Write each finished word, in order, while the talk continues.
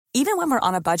Even when we're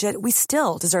on a budget, we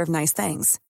still deserve nice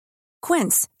things.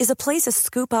 Quince is a place to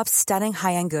scoop up stunning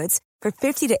high-end goods for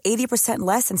 50 to 80%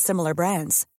 less than similar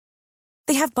brands.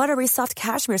 They have buttery soft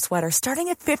cashmere sweaters starting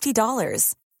at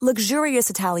 $50, luxurious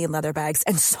Italian leather bags,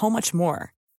 and so much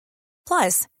more.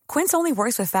 Plus, Quince only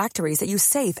works with factories that use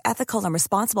safe, ethical, and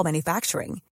responsible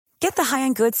manufacturing. Get the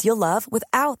high-end goods you'll love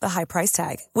without the high price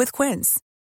tag with Quince.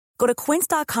 Go to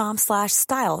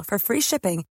quince.com/style for free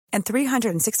shipping and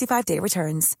 365-day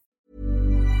returns.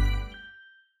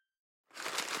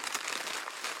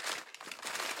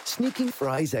 Sneaking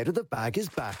fries out of the bag is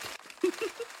back. Oi,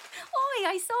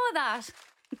 I saw that.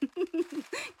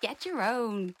 Get your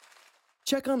own.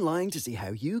 Check online to see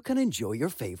how you can enjoy your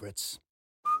favourites.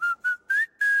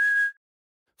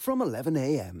 From 11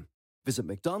 a.m. Visit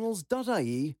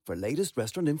mcdonalds.ie for latest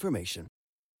restaurant information.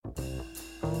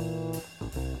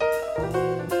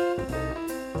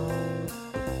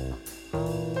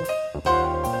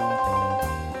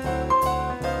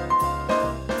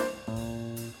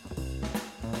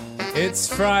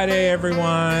 It's Friday,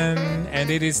 everyone, and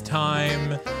it is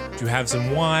time to have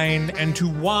some wine and to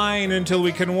whine until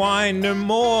we can whine no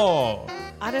more.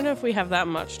 I don't know if we have that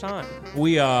much time.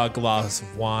 We are a glass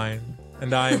of wine,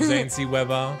 and I am Zane C.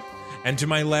 Weber, and to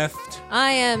my left,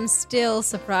 I am still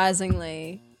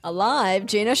surprisingly alive,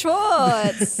 Gina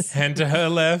Schwartz. and to her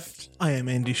left, I am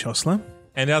Andy Schossler.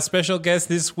 and our special guest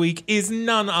this week is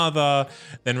none other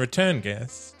than return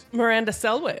guest Miranda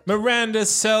Selwood. Miranda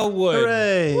Selwood.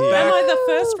 Hooray! Am I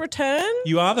the first return?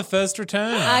 You are the first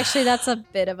return. Actually, that's a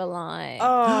bit of a lie.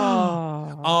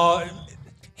 Oh.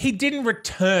 He didn't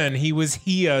return. He was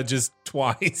here just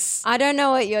twice. I don't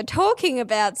know what you're talking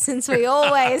about since we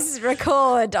always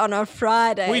record on a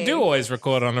Friday. We do always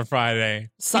record on a Friday.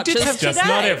 Such did as have Just today.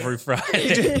 not every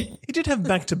Friday. He did have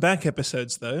back-to-back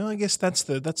episodes, though. I guess that's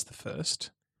the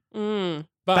first.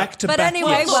 Back-to-back. But anyway,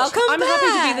 yes. welcome I'm happy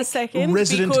to be back. the second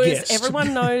Resident because guest.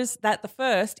 everyone knows that the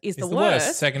first is It's the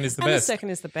worst. Second is the and best. the second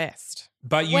is the best.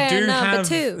 But you We're do number have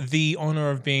 2. the honor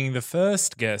of being the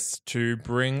first guest to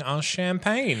bring us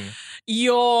champagne.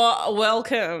 You're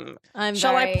welcome. I'm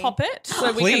Shall I very- pop it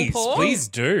so we Please, can pour? please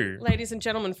do. Ladies and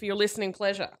gentlemen, for your listening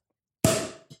pleasure.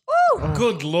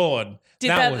 Good Lord. Did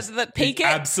that peak it?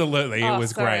 Absolutely. Oh, it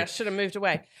was sorry, I great. should have moved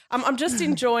away. I'm just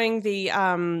enjoying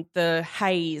the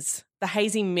haze, the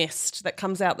hazy mist that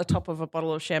comes out the top of a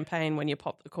bottle of champagne when you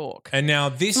pop the cork. And now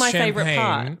this my favourite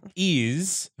champagne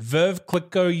is Veuve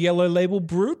Clicquot Yellow Label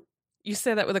Brut. You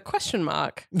say that with a question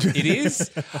mark. It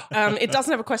is It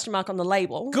doesn't have a question mark on the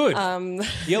label. Good.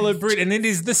 Yellow Brut, and it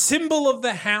is the symbol of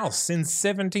the house since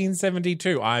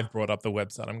 1772. I've brought up the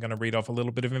website. I'm going to read off a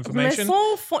little bit of information.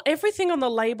 Everything on the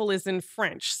label is in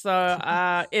French,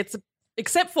 so it's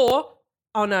except for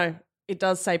it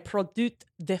does say Produit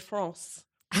de France,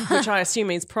 which I assume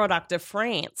means product of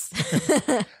France. It's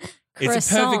a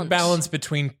Croissant. perfect balance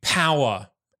between power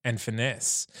and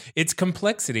finesse. Its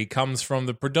complexity comes from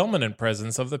the predominant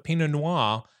presence of the Pinot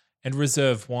Noir and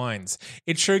Reserve wines.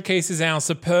 It showcases our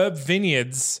superb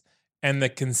vineyards and the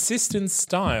consistent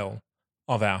style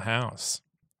of our house.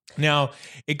 Now,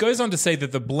 it goes on to say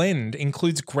that the blend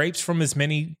includes grapes from as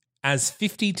many as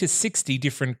 50 to 60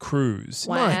 different crus.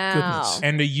 Wow. My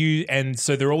goodness. And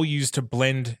so they're all used to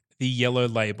blend the yellow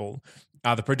label.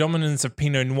 The predominance of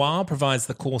Pinot Noir provides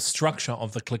the core structure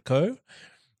of the Clicquot,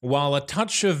 while a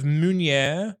touch of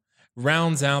Meunier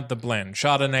rounds out the blend.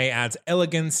 Chardonnay adds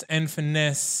elegance and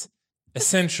finesse,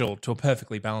 essential to a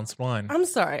perfectly balanced wine. I'm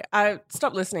sorry, I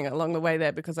stopped listening along the way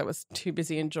there because I was too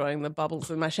busy enjoying the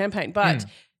bubbles in my champagne. But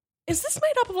is this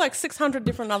made up of like 600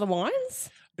 different other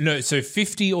wines? No, so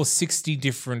 50 or 60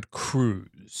 different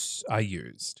crus are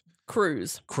used.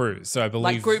 Crus, So I believe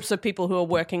like groups of people who are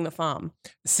working the farm.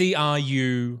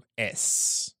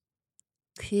 CRUS.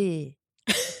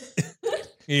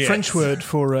 Yes. French word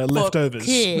for leftovers.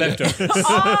 Leftovers.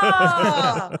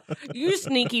 You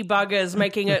sneaky buggers,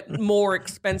 making it more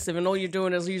expensive, and all you're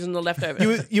doing is using the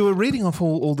leftovers. You were reading off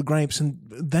all the grapes, and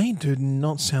they do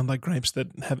not sound like grapes that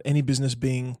have any business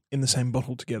being in the same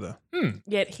bottle together.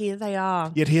 Yet here they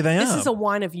are. Yet here they This are. is a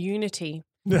wine of unity.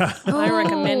 the I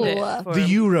recommend it. For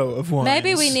Euro of wines.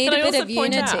 Maybe we need Can I a bit also of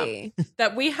point out unity.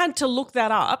 that we had to look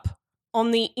that up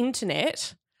on the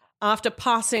internet after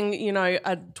passing,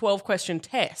 a 12-question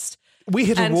test. We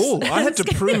hit a And- wall. I had to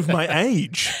prove my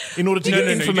age in order to No, get you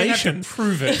didn't information. have to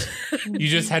prove it. You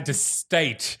just had to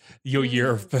state your year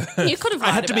of birth. You could have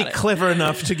I had to be about it. clever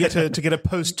enough to get a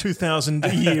post 2000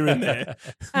 year in there.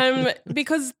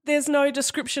 Because there's no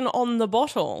description on the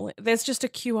bottle. There's just a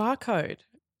QR code.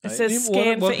 It says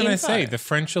scan what for can I info. say? The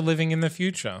French are living in the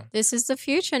future. This is the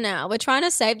future now. We're trying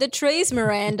to save the trees,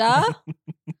 Miranda.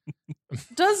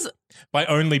 By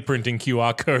only printing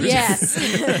QR codes. Yes.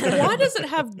 Why does it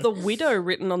have the widow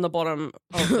written on the bottom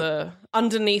of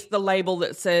underneath the label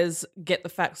that says "Get the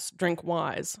facts, drink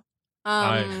wise"?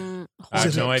 I have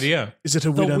Is it- no idea. Is it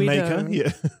a The widow widow. maker?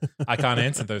 Yeah. I can't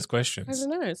answer those I questions. don't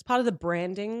know. It's part of the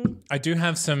branding I do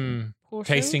have some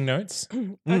portion. tasting notes.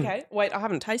 Okay, wait, I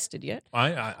haven't tasted yet.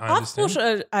 I I've understand.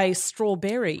 put a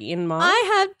strawberry in mine.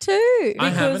 I have too. I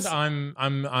because-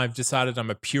 haven't. I've decided I'm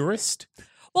a purist.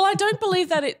 Well, I don't believe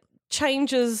that it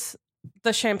changes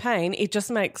the champagne. It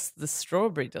just makes the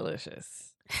strawberry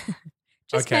delicious.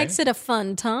 Just Okay. makes it a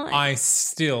fun time. I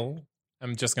still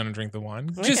am just going to drink the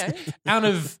wine, just Okay. out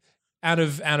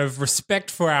of respect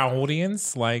for our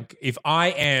audience. Like, if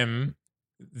I am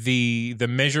the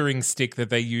measuring stick that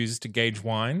they use to gauge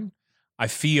wine, I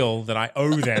feel that I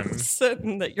owe them. I'm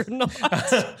certain that you're not.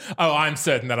 Oh, I'm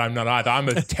certain that I'm not either. I'm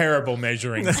a terrible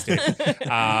measuring stick. So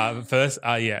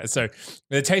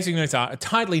the tasting notes are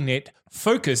tightly knit,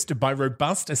 focused by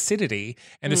robust acidity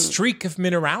and a streak of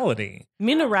minerality.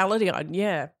 Minerality,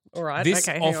 yeah. All right. This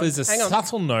okay, hang offers on. a Hang on.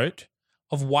 subtle note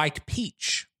of white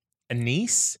peach,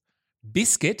 anise,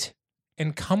 biscuit,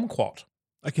 and kumquat.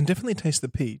 I can definitely taste the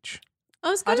peach. I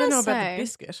was I going don't to know say. about the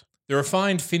biscuit. The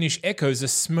refined finish echoes a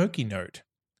smoky note.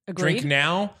 Agreed. Drink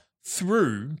now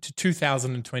through to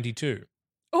 2022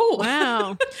 Oh,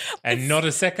 Wow. and not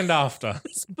a second after.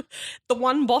 the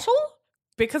one bottle?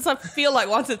 Because I feel like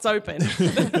once it's open.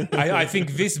 I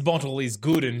think this bottle is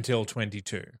good until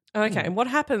 22. Okay, what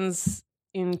happens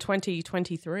in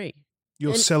 2023?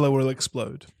 Your cellar will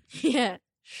explode. Yeah.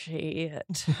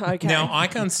 Shit. Okay. Now, I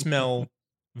can smell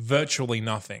virtually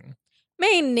nothing.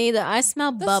 Me neither. I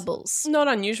smell bubbles. not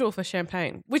unusual for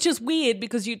champagne, which is weird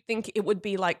because you'd think it would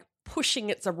be like pushing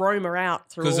its aroma out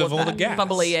through 'Cause of all the that gas.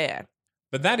 bubbly air.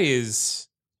 But that is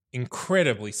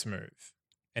incredibly smooth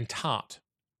and tart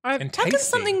and How tasty. can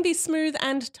something be smooth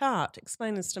and tart?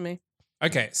 Explain this to me.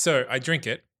 Okay, so I drink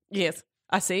it Yes,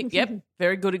 I see. Yep,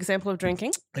 very good example of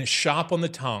drinking. and it's sharp on the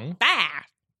tongue. Ah,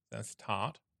 That's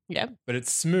tart. yep. But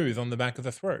it's smooth on the back of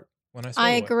the throat when I swallow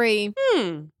I it. agree.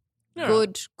 Yeah.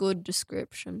 Good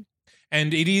description.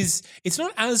 And it's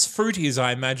not as fruity as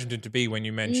I imagined it to be when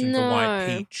you mentioned the white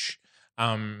No. peach.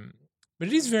 But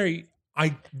it is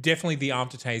definitely the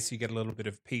aftertaste, you get a little bit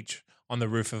of peach on the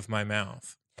roof of my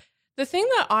mouth. The thing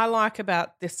that I like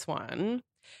about this one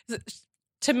is that,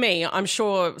 to me, I'm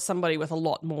sure somebody with a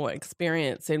lot more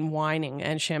experience in wining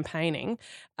and champagning,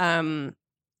 and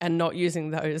not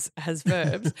using those as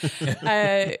verbs,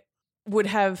 would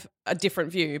have a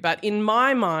different view. But in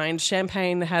my mind,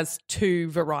 champagne has two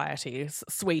varieties,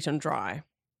 sweet and dry.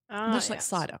 Much like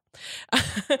cider.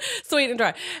 Sweet and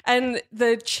dry. And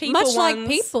the cheaper Much ones... like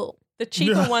people. The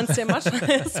cheaper ones, they're much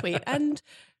sweet and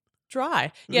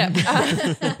dry. Yeah.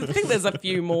 I think there's a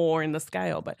few more in the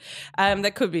scale, but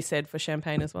that could be said for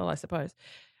champagne as well, I suppose.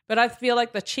 But I feel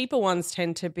like the cheaper ones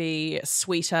tend to be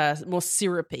sweeter, more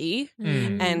syrupy,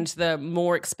 and the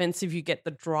more expensive you get,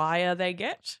 the drier they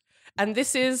get. And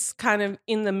this is kind of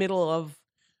in the middle of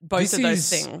both This of those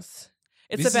is- things.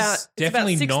 It's This about is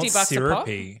definitely $60 not a pop.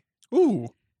 syrupy. Ooh.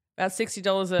 About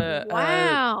 $60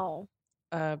 Wow.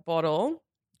 a bottle.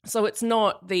 So it's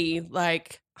not the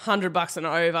like $100 and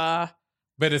over.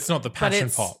 But it's not the But passion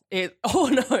it's, pop. Oh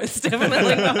no, it's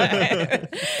definitely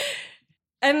not.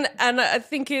 And I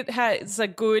think it has a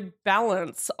good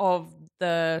balance of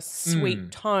the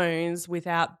sweet tones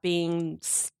without being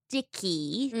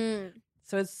sticky. Mm.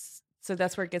 So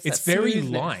that's where it gets. It's that very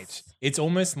smoothness. light. It's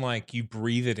almost like you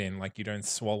breathe it in, like you don't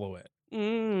swallow it.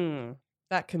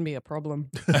 That can be a problem.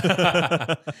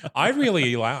 I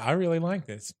really like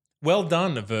this. Well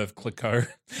done, Veuve Clicquot.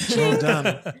 Well done.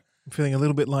 I'm feeling a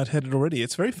little bit lightheaded already.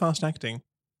 It's very fast acting.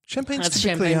 Champagne's That's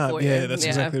typically champagne hard. for you. Yeah, that's Yeah.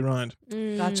 exactly right.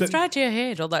 That's So- straight to your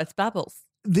head, although it's bubbles.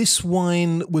 This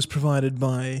wine was provided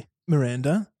by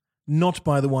Miranda, not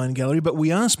by the Wine Gallery, but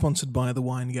we are sponsored by the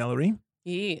Wine Gallery.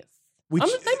 Yes. Which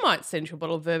They might send you a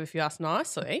bottle of Verve if you ask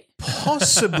nicely.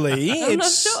 possibly I'm not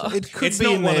it's sure. it could It's be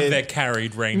not in one there. of their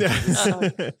carried ranges.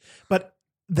 But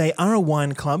they are a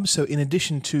wine club, so in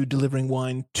addition to delivering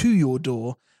wine to your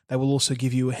door, they will also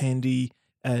give you a handy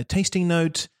tasting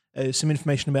note, some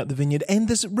information about the vineyard, and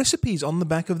there's recipes on the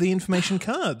back of the information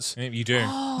cards. You do.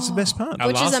 That's the best part. Our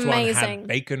Which is last one amazing. had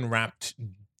bacon wrapped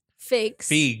Figs.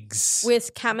 figs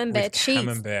With camembert with cheese.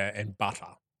 camembert and butter.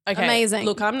 Okay. Amazing.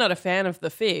 Look, I'm not a fan of the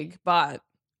fig, but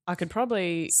I could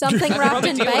probably Something I could wrapped probably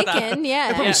in deal with that. bacon. Yeah.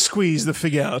 Probably Yeah. squeeze the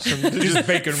fig out and Just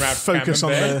bacon wrapped focus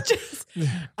on camembert. the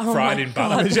Fried in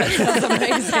butter. That's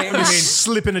amazing. I mean,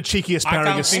 slip in a cheeky I can't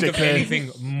asparagus think stick of there.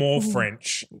 anything more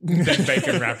French than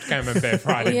bacon wrapped camembert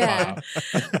fried in Yeah.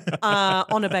 butter.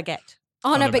 On a baguette.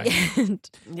 On a a big bank. end.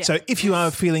 Yeah. So if you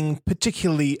are feeling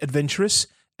particularly adventurous,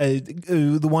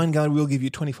 the Wine Gallery will give you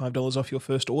 $25 off your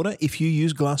first order if you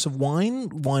use glass of wine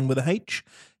with a H,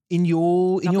 in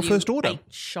your first order.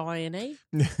 Shiny.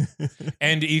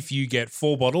 And if you get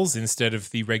 4 bottles instead of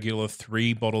the regular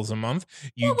 3 bottles a month,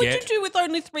 you What get would you do with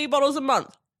only 3 bottles a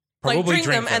month? Probably like drink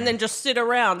drink them and then just sit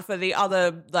around for the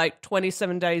other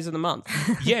 27 days of the month.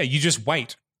 Yeah, you just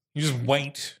wait. You just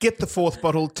wait. Get the 4th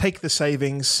bottle, take the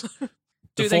savings, Do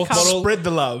The they fourth come? bottle- spread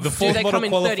the love. The Do 4th they bottle come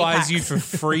in 30 qualifies you packs? for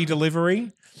free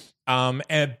delivery.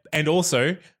 And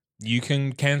also, you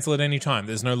can cancel at any time.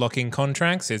 There's no lock-in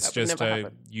contracts. It's That would just never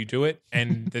happen. you do it.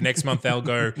 And the next month they'll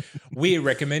go, we're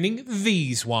recommending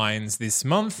these wines this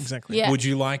month. Exactly. Yeah. Would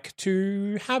you like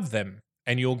to have them?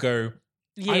 And you'll go,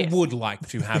 I Yes. would like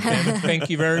to have them. Thank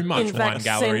you very much, In fact,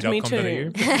 send me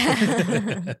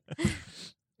winegallery.com.au.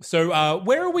 So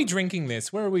where are we drinking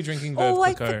this? Where are we drinking Veuve Oh,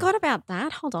 I Clicquot? forgot about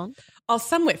that. Hold on. Oh,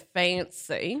 somewhere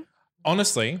fancy.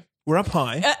 Honestly, We're up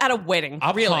high. At a wedding.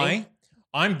 up really. high,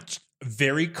 I'm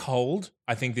very cold.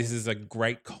 I think this is a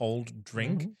great cold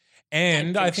drink.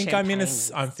 And Don't I drink think I'm champagne.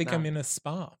 I'm in a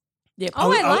spa. Yep.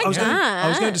 Oh, I like was that. I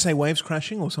was going to say waves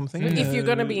crashing or something. If you're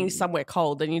going to be somewhere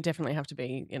cold, then you definitely have to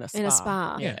be in a spa. In a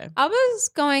spa. Yeah. I was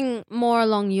going more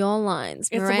along your lines,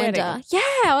 It's a Miranda. wedding. Yeah,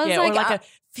 I was Yeah, like, or like a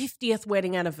 50th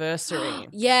wedding anniversary.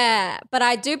 yeah, but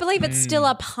I do believe it's still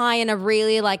up high in a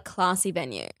really classy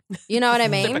venue. You know what I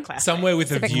mean? Super classy. Somewhere with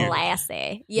a Super view.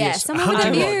 classy. Yeah, Yes, somewhere with a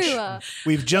Hunting view. Lodge.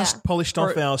 We've just polished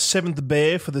off our 7th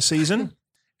bear for the season.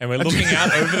 And we're looking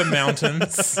out over the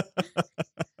mountains.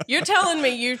 You're telling me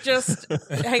you just,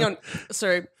 hang on,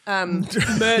 sorry,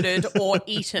 murdered or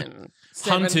eaten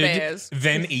 7 Hunted, bears.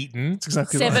 then eaten. That's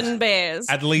exactly right. 7 bears.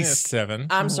 At least 7.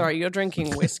 I'm sorry, you're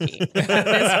drinking whiskey at this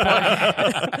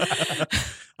point.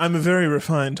 I'm a very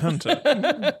refined hunter.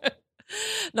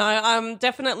 No,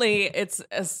 definitely it's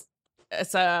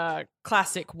a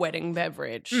classic wedding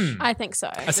beverage. I think so.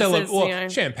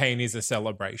 Champagne is a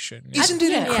celebration. Isn't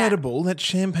it Yeah. incredible that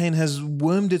champagne has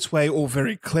wormed its way, or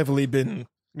very cleverly been,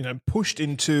 pushed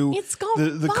into It's got the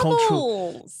bubbles.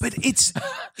 cultural? But it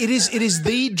is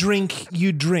the drink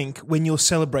you drink when you're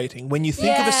celebrating. When you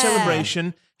think of a Yeah.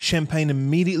 celebration, champagne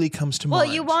immediately comes to Well,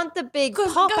 mind. you want the big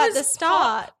 'Cause it pop at goes the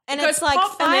start, pop. and It it's goes like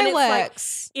pop, and then it's like-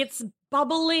 fireworks. It's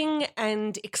bubbling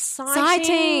and exciting.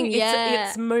 Exciting, yeah.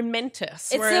 It's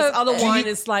momentous. It's whereas a- other Do wine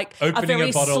you- is like Opening a very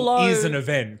a bottle slow, is an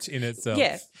event in itself.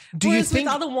 Yeah. Do you Whereas think-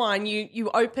 with other wine, you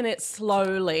open it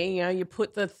slowly. You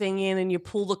put the thing in and you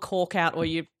pull the cork out, or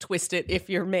you twist it if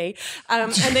you're me,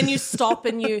 and then you stop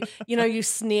and you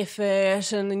sniff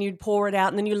it, and then you pour it out,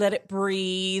 and then you let it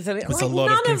breathe. And There's a lot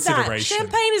of none consideration. That.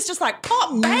 Champagne is just like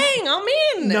pop, bang, I'm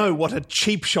in. No, what a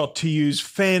cheap shot to use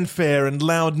fanfare and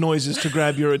loud noises to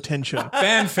grab your attention.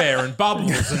 Fanfare and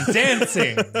bubbles and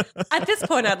dancing. At this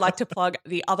point, I'd like to plug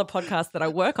the other podcast that I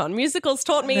work on. Musicals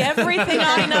taught me everything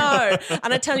I know.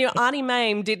 And I tell you, Arnie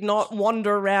Mame did not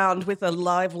wander around with a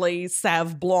lively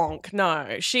Sauv Blanc.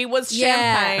 No, she was Yeah.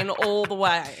 champagne all the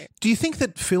way. Do you think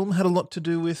that film had a lot to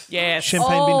do with Yes. champagne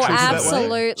being Oh, treated that way?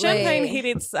 absolutely. Champagne hit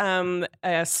its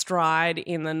stride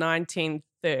in the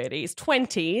 1930s,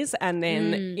 20s, and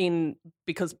then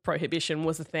because prohibition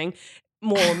was a thing,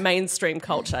 more mainstream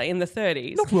culture in the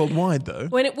 30s. Not worldwide, though.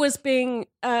 When it was being,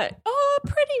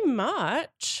 pretty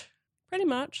much.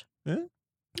 Yeah?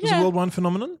 It was a worldwide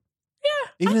phenomenon? Yeah.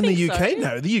 Even I in the think UK? so.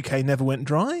 No, the UK never went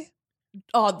dry.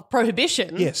 Oh,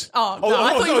 prohibition? Yes. Oh, no,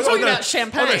 I thought you were talking about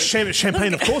champagne. Oh, no,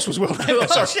 champagne, of course, was well known.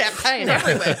 Oh, champagne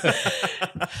everywhere.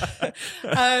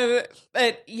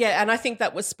 But yeah, and I think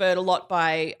that was spurred a lot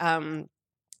by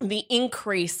the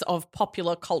increase of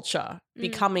popular culture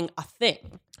becoming a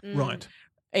thing Right.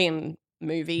 in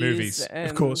movies. Movies, of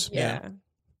and- course, Yeah.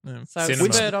 Yeah. So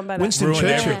Cinema. spurred on by that. Winston Ruined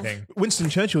Churchill. everything. Winston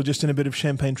Churchill, just in a bit of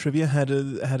champagne trivia, had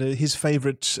his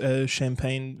favourite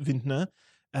champagne vintner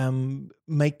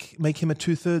make him a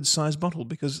 2/3 size bottle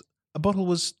because a bottle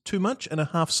was too much and a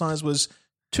half size was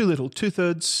too little.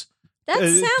 2/3. That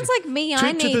sounds like me.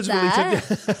 I need 2/3 of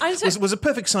a that. litre was a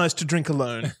perfect size to drink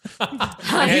alone.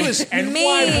 And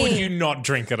why would you not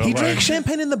drink it alone? He drank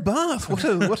champagne in the bath. What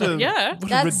a Yeah. what a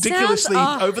That ridiculously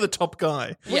sounds- over the top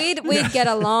guy. We'd get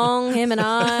along, him and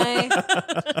I.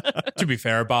 To be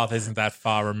fair, a bath isn't that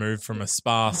far removed from a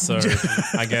spa, so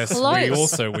I guess we Close.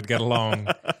 also would get along.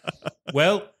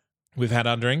 Well, we've had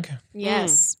our drink.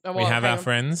 Yes. Oh, We well, have hang our on.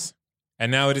 friends.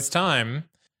 And now it is time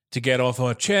to get off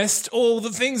our chest all the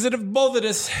things that have bothered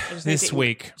us just need this to-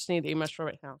 week. Just need the emo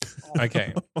strawberry now.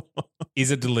 Okay. Is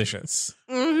it delicious?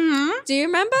 Mm-hmm. Do you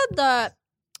remember the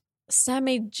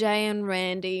Sammy J and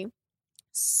Randy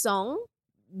song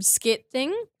skit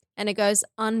thing? And it goes,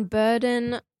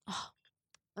 unburden. Oh,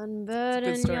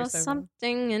 Unburden story your so far.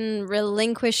 something and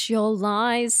relinquish your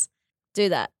lies. Do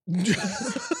that.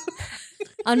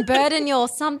 Unburden your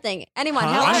something. Anyone,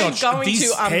 Huh? help I'm me. not going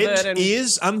these to unburden.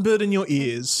 Unburden your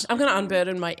ears. I'm going to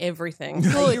unburden my everything.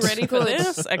 Are you ready for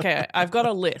this? Okay, I've got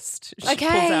a list. She pulls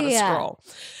out a Okay. scroll.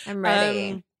 I'm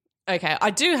ready. Okay, I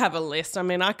do have a list. I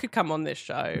mean, I could come on this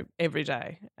show every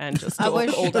day and just I talk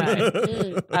wish. all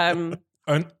day.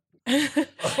 Un- So I'm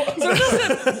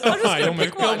just I gonna almost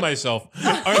pick killed one. myself.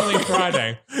 Only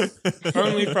Friday.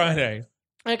 Only Friday.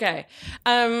 Okay.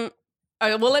 Okay,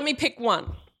 well, let me pick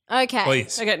one. Okay.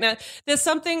 Please. Okay, now there's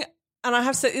something, and I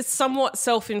have said it's somewhat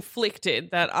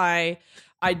self-inflicted that I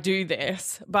do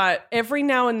this, but every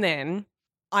now and then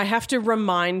I have to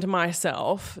remind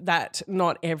myself that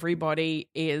not everybody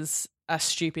is a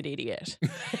stupid idiot,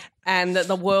 and that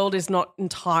the world is not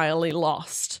entirely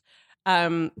lost.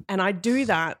 And I do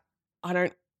that.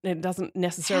 It doesn't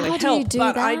necessarily How do you help, do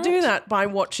but I that? do that by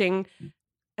watching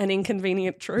An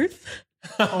Inconvenient Truth.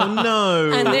 Oh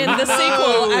no! And then the No.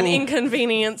 sequel, An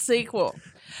Inconvenient Sequel.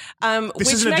 This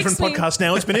which isn't a makes different me- podcast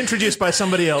now. It's been introduced by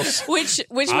somebody else. Which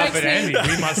makes But me Andy,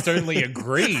 we must only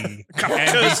agree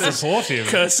and be supportive.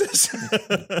 Curses.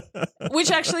 which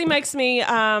actually makes me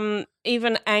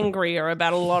even angrier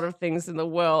about a lot of things in the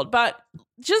world. But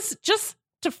just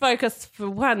to focus for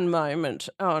one moment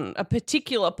on a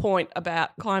particular point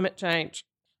about climate change.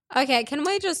 Okay, can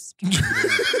we just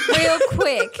real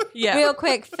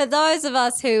quick, for those of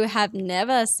us who have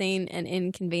never seen An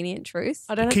Inconvenient Truth,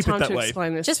 I don't have Keep it time that to way.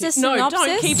 explain this. Just to a you. No, don't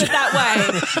synopsis? keep it that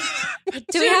way.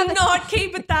 Do we have a- not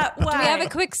keep it that way? do we have a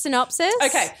quick synopsis?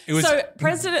 Okay, It was- so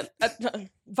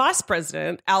Vice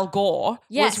President Al Gore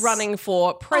Yes. was running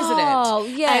for president. Oh,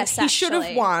 yes, and he should have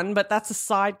actually. won, but that's a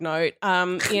side note.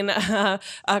 In a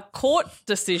court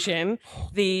decision,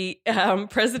 the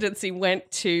presidency went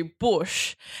to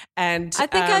Bush, and I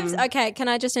think okay, can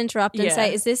I just interrupt and yeah.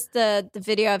 say, is this the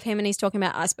video of him and he's talking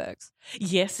about icebergs?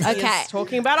 yes, he Okay. is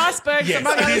talking about icebergs. Yes,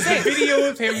 among it other is the things. video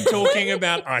of him talking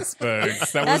about icebergs.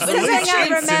 That That's was the thing released I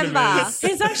in remember. cinemas.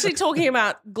 He's actually talking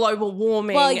about global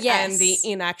warming Well, yes. and the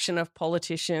inaction of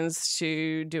politicians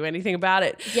to do anything about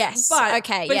it. Yes. But,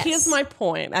 Okay, But yes. here's my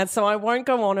point, and so I won't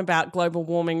go on about global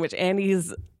warming, which Andy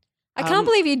is. I can't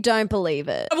believe you don't believe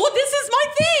it. Well, this is my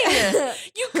thing.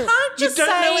 You can't You just don't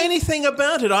say know anything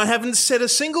about it. I haven't said a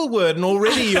single word, and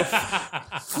already you're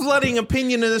flooding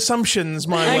opinion and assumptions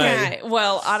my way. Okay,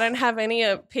 well, I don't have any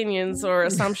opinions or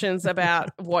assumptions about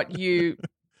what you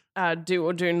do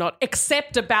or do not,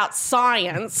 except about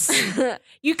science.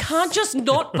 You can't just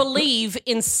not believe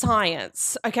in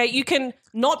science. Okay, you can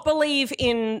not believe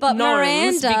in But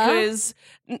gnomes Miranda- because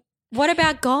What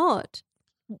about God?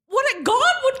 God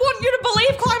would want you to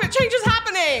believe climate change is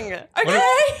happening. Okay.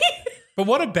 But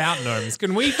what about gnomes?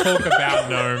 Can we talk about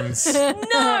gnomes?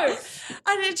 No,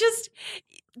 and it just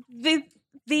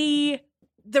the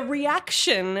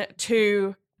reaction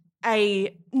to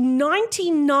a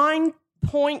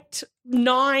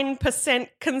 99.9%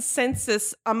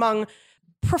 consensus among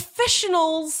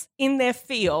professionals in their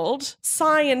field,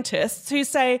 scientists who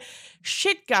say,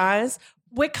 "Shit, guys,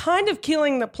 we're kind of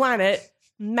killing the planet.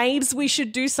 Maybe we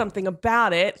should do something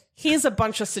about it. Here's a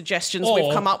bunch of suggestions we've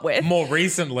Or come up with." More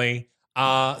recently,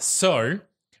 so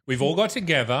we've all got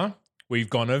together, we've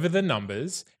gone over the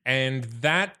numbers, and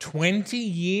that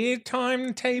 20-year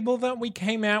timetable that we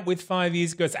came out with 5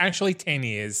 years ago, it's actually 10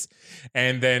 years.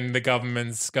 And then the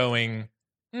government's going,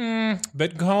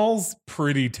 but coal's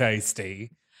pretty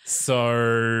tasty.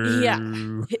 So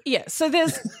Yeah, so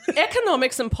there's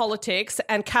economics and politics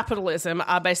and capitalism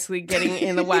are basically getting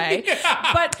in the way.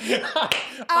 But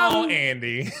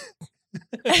Andy.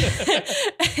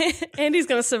 Andy's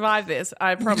going to survive this,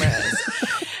 I promise.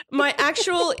 My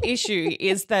actual issue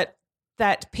is that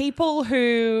people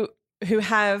who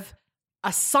have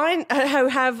who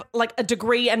have like a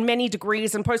degree and many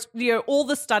degrees and all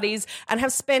the studies and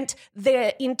have spent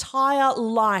their entire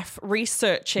life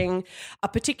researching a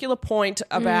particular point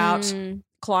about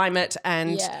climate,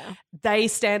 and they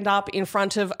stand up in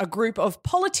front of a group of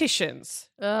politicians,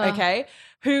 okay,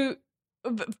 who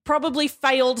probably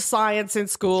failed science in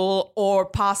school or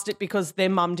passed it because their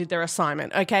mum did their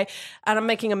assignment, okay? And I'm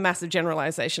making a massive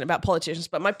generalization about politicians,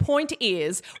 but my point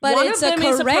is But one of it's a them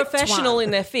is a correct professional one.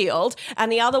 in their field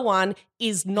and the other one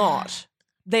is not.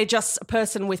 They're just a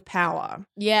person with power.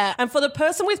 Yeah. And for the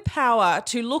person with power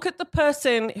to look at the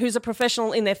person who's a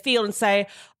professional in their field and say,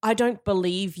 "I don't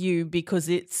believe you because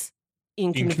it's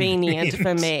inconvenient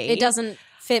for me. It doesn't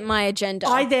fit my agenda.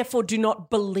 I therefore do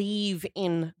not believe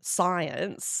in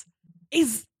science,"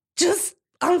 is just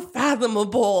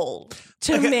unfathomable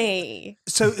to me.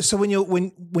 So when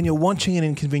you're watching An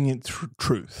Inconvenient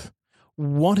Truth,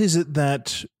 what is it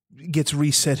that gets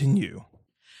reset in you?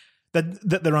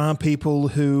 That there are people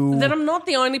who... That I'm not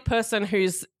the only person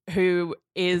who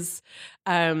is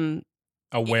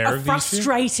aware of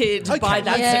frustrated by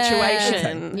that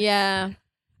situation. Okay. Yeah.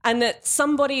 And that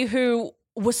somebody who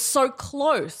was so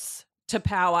close to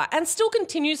power and still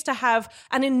continues to have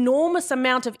an enormous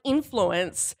amount of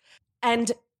influence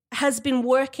and has been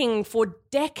working for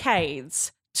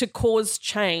decades to cause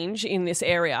change in this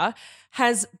area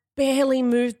has barely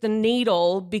moved the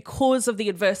needle because of the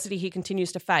adversity he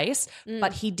continues to face,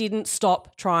 but he didn't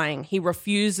stop trying. He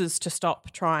refuses to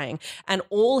stop trying. And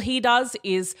all he does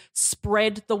is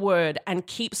spread the word and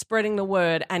keep spreading the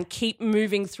word and keep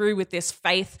moving through with this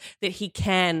faith that he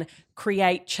can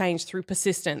create change through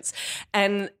persistence.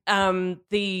 And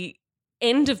the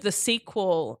end of the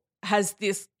sequel has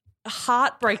this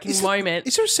heartbreaking moment.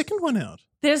 Is there a second one out?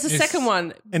 There's a second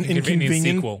one. An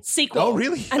inconvenient sequel. Oh,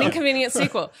 really? An inconvenient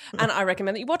sequel. And I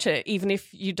recommend that you watch it, even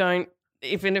if you don't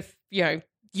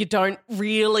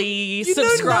really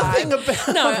subscribe. Know nothing about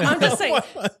No, I'm just saying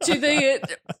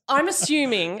I'm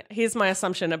assuming, here's my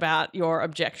assumption about your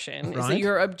objection, is that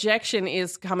your objection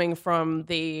is coming from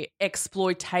the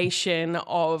exploitation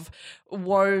of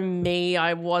woe me,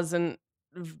 I wasn't,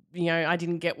 I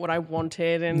didn't get what I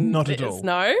wanted. And not at all.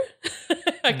 No?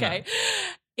 Okay. No.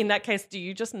 In that case, do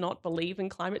you just not believe in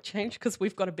climate change? Because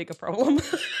we've got a bigger problem.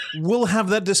 We'll have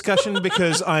that discussion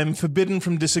because I'm forbidden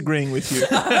from disagreeing with you.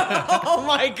 Oh,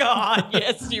 my God.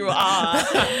 Yes, you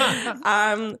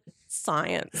are.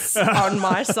 Science on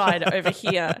my side over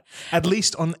here. At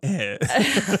least on air.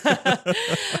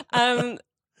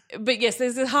 But yes,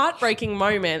 there's a heartbreaking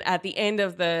moment at the end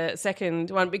of the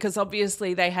second one because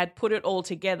obviously they had put it all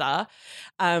together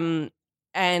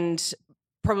and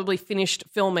probably finished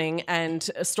filming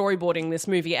and storyboarding this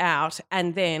movie out,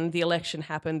 and then the election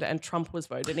happened and Trump was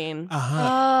voted in.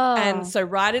 And so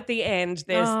right at the end,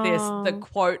 there's the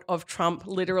quote of Trump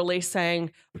literally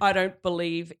saying, I don't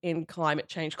believe in climate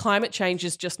change. Climate change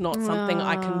is just not something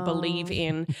I can believe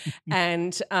in.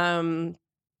 And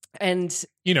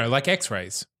like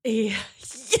X-rays. Yeah.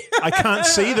 I can't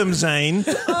see them, Zane.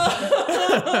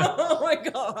 Oh my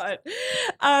God.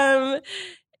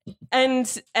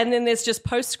 And then there's just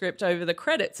postscript over the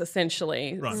credits,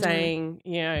 essentially, saying,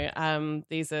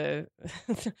 these are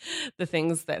the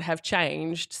things that have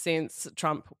changed since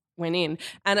Trump went in.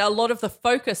 And a lot of the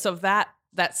focus of that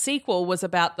sequel was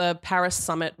about the Paris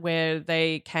summit where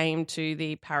they came to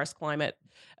the Paris Climate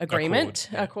Agreement.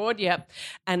 Accord, yep.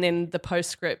 And then the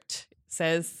postscript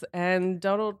says, and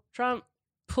Donald Trump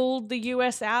pulled the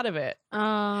US out of it.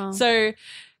 So,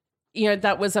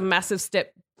 that was a massive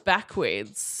step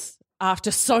backwards after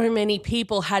so many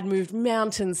people had moved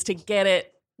mountains to get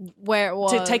it where it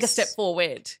was, to take a step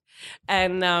forward.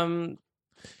 And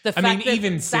the fact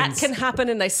that can happen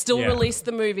and they still release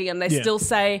the movie and they still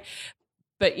say,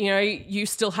 but you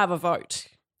still have a vote.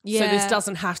 Yeah. So this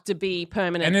doesn't have to be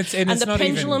permanent. And it's the not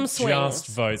pendulum even swings. Just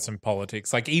votes and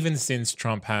politics. Like even since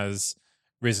Trump has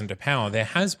risen to power, there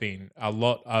has been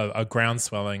a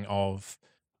groundswelling of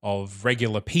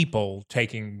regular people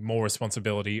taking more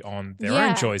responsibility on their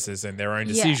own choices and their own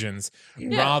decisions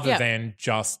rather than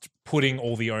just putting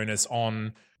all the onus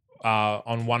on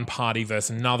one party versus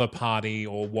another party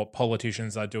or what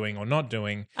politicians are doing or not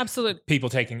doing. Absolutely. People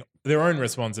taking their own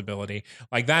responsibility.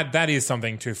 Like that is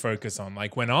something to focus on.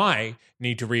 Like when I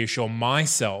need to reassure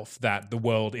myself that the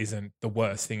world isn't the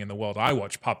worst thing in the world, I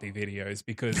watch puppy videos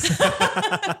because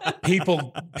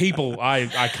people,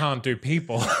 I can't do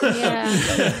people.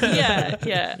 Yeah.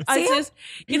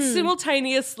 It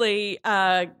simultaneously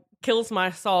kills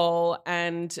my soul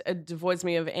and devoids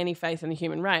me of any faith in the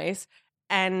human race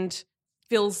and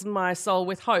fills my soul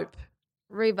with hope.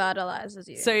 Revitalizes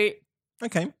you. So,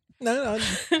 okay. No,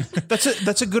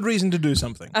 that's a good reason to do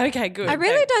something. Okay, good. I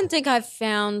really don't think I've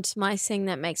found my thing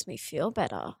that makes me feel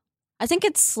better. I think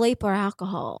it's sleep or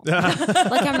alcohol.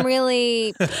 Like I'm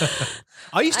really...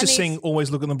 I used to sing Always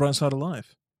Look on the Bright Side of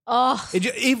Life. Oh.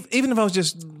 Even if I was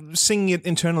just singing it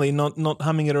internally, not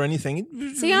humming it or anything.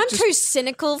 See, I'm too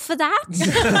cynical for that.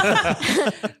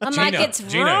 I'm like, it's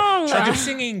wrong. Try just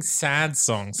singing sad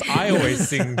songs. I always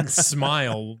sing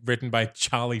Smile, written by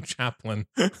Charlie Chaplin.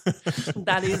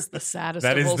 That is the saddest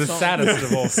of all songs. That is the saddest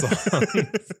of all songs.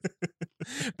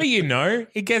 But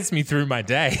it gets me through my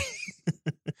day.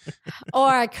 Or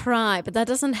I cry, but that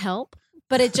doesn't help.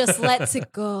 But it just lets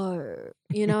it go.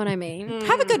 You know what I mean?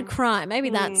 Have a good cry. Maybe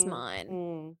that's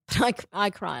mine. But I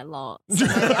cry a lot. So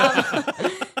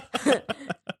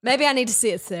Maybe I need to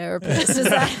see a therapist. Is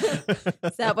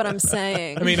that what I'm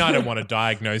saying? I mean, I don't want to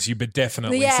diagnose you, but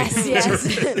definitely Yes, see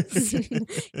yes.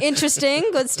 Interesting.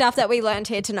 Good stuff that we learned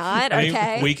here tonight. I mean,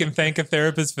 Okay. we can thank a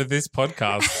therapist for this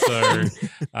podcast. So,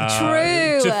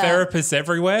 True. To therapists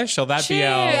everywhere, shall that be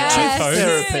our Yes.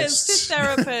 toast? Yes, to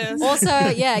therapists. Also,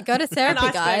 yeah, go to therapy,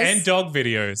 And guys. And dog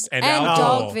videos. And And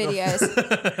alcohol. dog videos.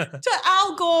 To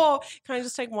Al Gore. Can I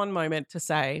just take one moment to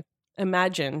say,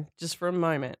 imagine just for a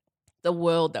moment the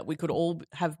world that we could all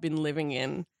have been living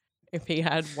in if he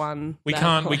had won. We that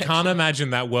can't election. imagine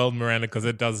that world, Miranda, because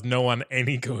it does no one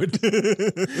any good.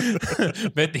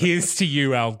 But here's to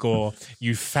you, Al Gore,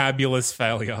 you fabulous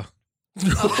failure.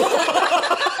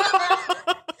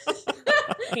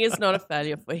 He is not a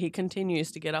failure, but he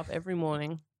continues to get up every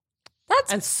morning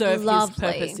That's and serve lovely. his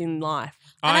purpose in life.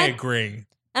 I agree.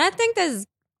 And I think there's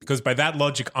Because by that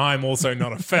logic, I'm also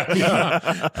not a failure.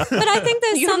 But I think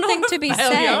there's You're something not a to be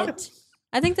failure. said.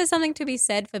 I think there's something to be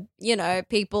said for,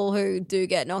 people who do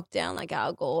get knocked down like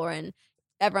Al Gore, and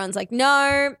everyone's like,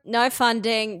 no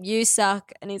funding, you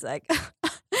suck. And he's like,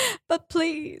 but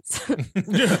please,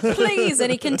 please.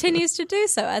 And he continues to do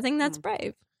so. I think that's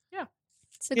brave. Yeah.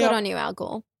 So good on you, Al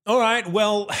Gore. All right.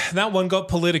 Well, that one got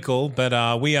political,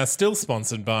 but we are still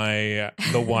sponsored by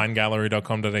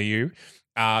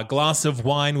thewinegallery.com.au. Glass of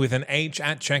wine with an H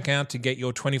at checkout to get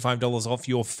your $25 off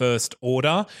your first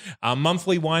order.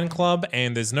 Monthly wine club,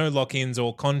 and there's no lock-ins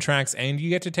or contracts, and you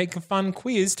get to take a fun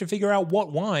quiz to figure out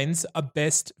what wines are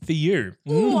best for you.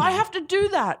 Ooh, I have to do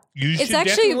that. You It's should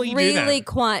actually definitely do really that.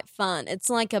 quite fun. It's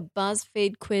like a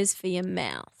BuzzFeed quiz for your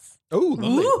mouth. Oh,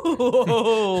 lovely.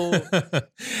 Ooh.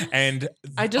 And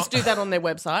I just do that on their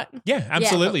website. yeah,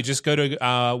 absolutely. Just go to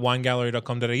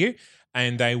winegallery.com.au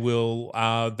and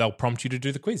they'll prompt you to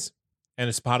do the quiz. And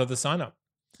it's part of the sign up.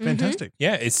 Fantastic.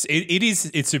 Yeah, it's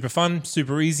super fun,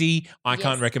 super easy. I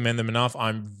can't recommend them enough.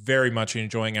 I'm very much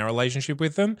enjoying our relationship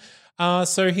with them.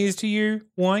 So here's to you,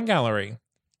 Wine Gallery.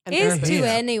 And Here's therapists. to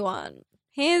anyone.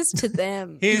 Here's to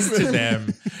them. Here's to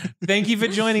them. Thank you for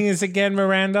joining us again,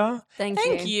 Miranda. Thank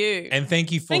Thank you. And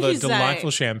thank you for Thank the you, Zane.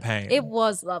 delightful champagne. It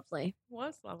was lovely. It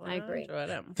was lovely. I agree. enjoyed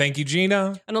it. Thank you,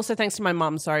 Gina. And also thanks to my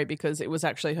mum, sorry, because it was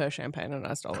actually her champagne and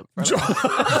I stole it from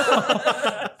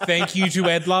her. Thank you to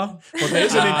Edla. Well,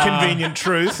 there's an inconvenient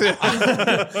truth.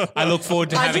 I look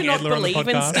forward to I do having not Edla on the believe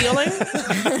in podcast.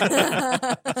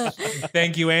 stealing.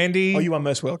 Thank you, Andy. Oh, you are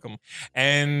most welcome.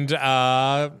 And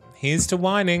here's to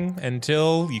whining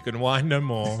until you can whine no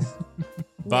more.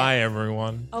 Bye,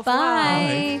 everyone. Au revoir.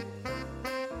 Bye.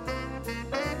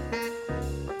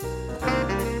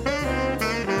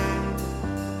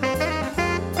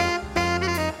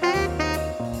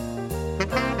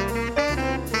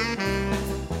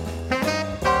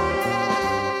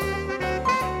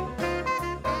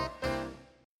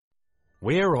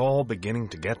 We're all beginning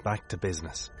to get back to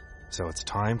business, so it's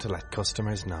time to let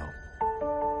customers know.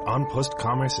 OnPost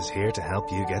Commerce is here to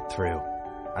help you get through.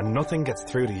 And nothing gets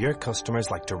through to your customers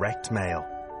like direct mail.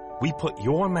 We put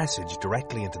your message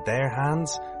directly into their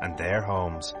hands and their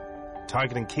homes,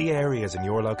 targeting key areas in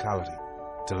your locality,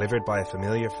 delivered by a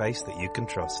familiar face that you can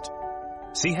trust.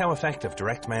 See how effective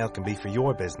direct mail can be for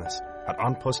your business at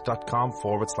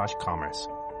onpost.com/commerce.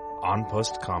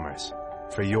 OnPost Commerce,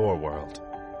 for your world.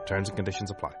 Terms and conditions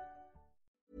apply.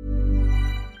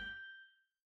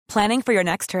 Planning for your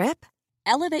next trip?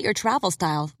 Elevate your travel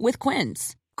style with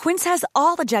Quince. Quince has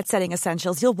all the jet-setting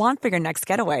essentials you'll want for your next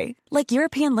getaway, like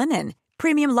European linen,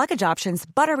 premium luggage options,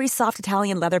 buttery soft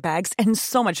Italian leather bags, and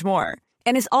so much more.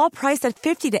 And is all priced at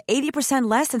 50 to 80%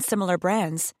 less than similar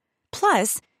brands.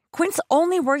 Plus, Quince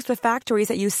only works with factories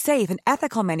that use safe and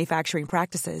ethical manufacturing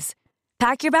practices.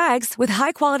 Pack your bags with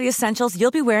high-quality essentials you'll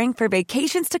be wearing for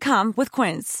vacations to come with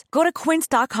Quince. Go to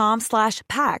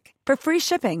quince.com/pack for free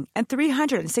shipping and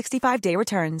 365-day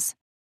returns.